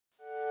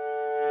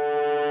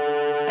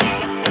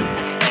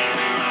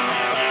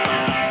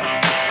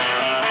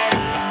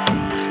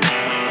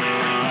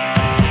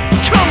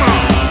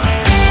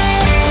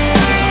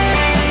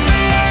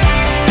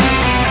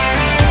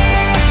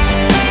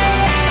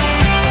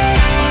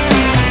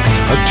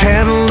a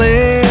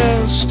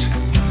catalyst.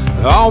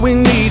 All we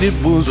needed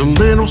was a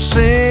little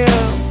sip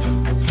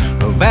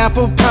of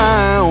apple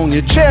pie on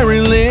your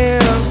cherry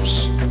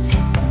lips,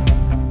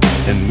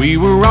 and we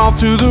were off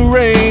to the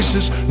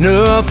races.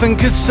 Nothing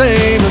could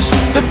save us.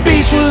 The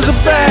beach was a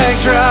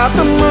backdrop,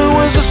 the moon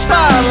was a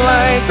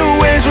spotlight, the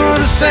waves were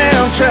the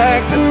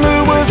soundtrack. The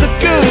mood was a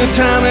good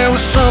time. There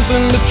was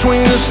something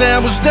between us that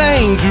was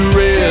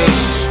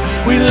dangerous.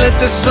 We let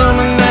the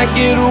summer night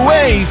get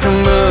away from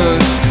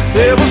us.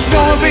 There was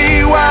gonna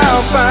be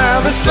wildfire,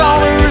 that's all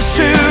there is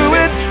to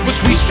it. Was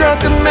we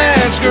struck a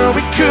match, girl,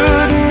 we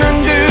couldn't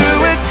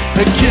undo it.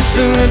 A kiss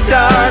in the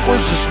dark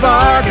was a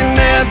spark, and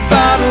that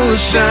bottle of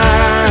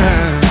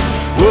shine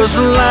was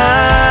a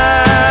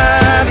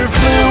lighter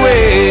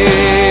fluid.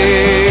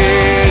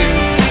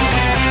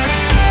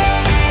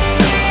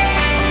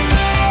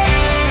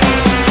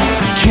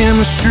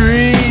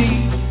 Chemistry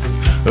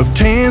of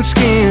tan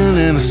skin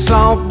and a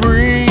salt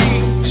breeze.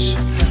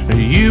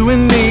 You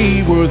and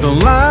me were the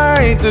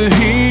light, the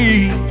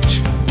heat,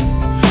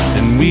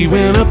 and we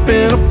went up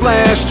in a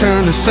flash,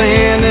 turned the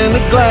sand into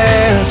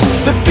glass.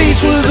 The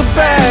beach was a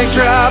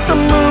backdrop, the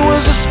moon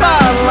was a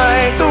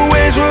spotlight, the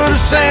waves were the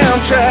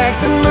soundtrack.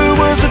 The mood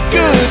was a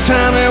good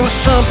time. There was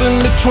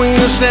something between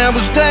us that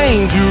was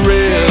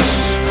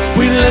dangerous.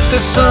 We let the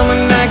summer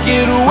night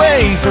get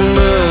away from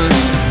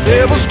us.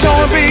 There was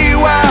gonna be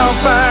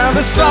wildfire,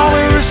 that's all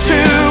there is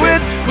to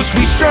it. Was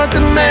we struck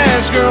a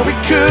match, girl, we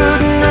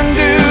couldn't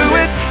undo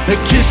it. A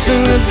kiss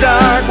in the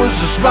dark was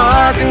a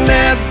spark, and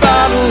that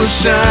bottle of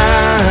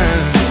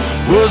shine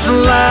was a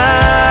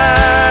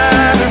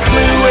lighter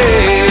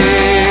fluid.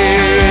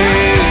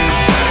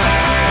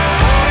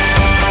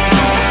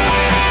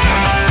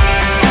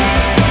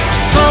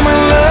 Summer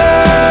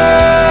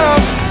love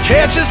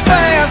catches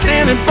fast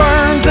and it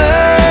burns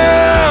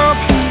up,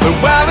 but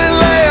while it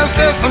lasts,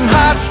 there's some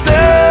hot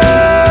stuff.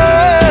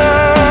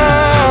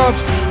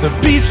 The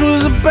beach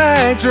was a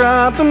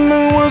backdrop, the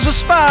moon was a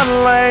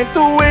spotlight,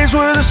 the waves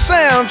were the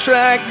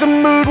soundtrack. The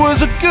mood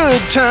was a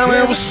good time.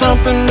 There was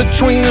something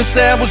between us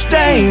that was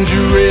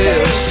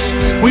dangerous.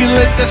 We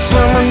let the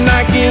summer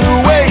night get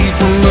away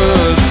from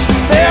us.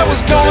 There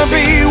was gonna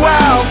be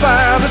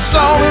wildfire, that's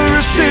all there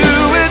is to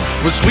it.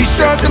 Was we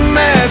struck a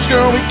match,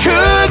 girl, we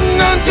couldn't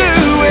undo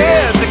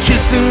it. The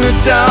kiss in the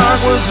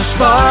dark was a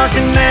spark,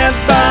 and that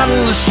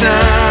bottle of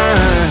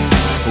shine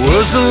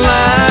was a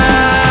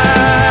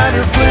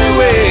lighter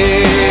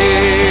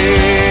fluid.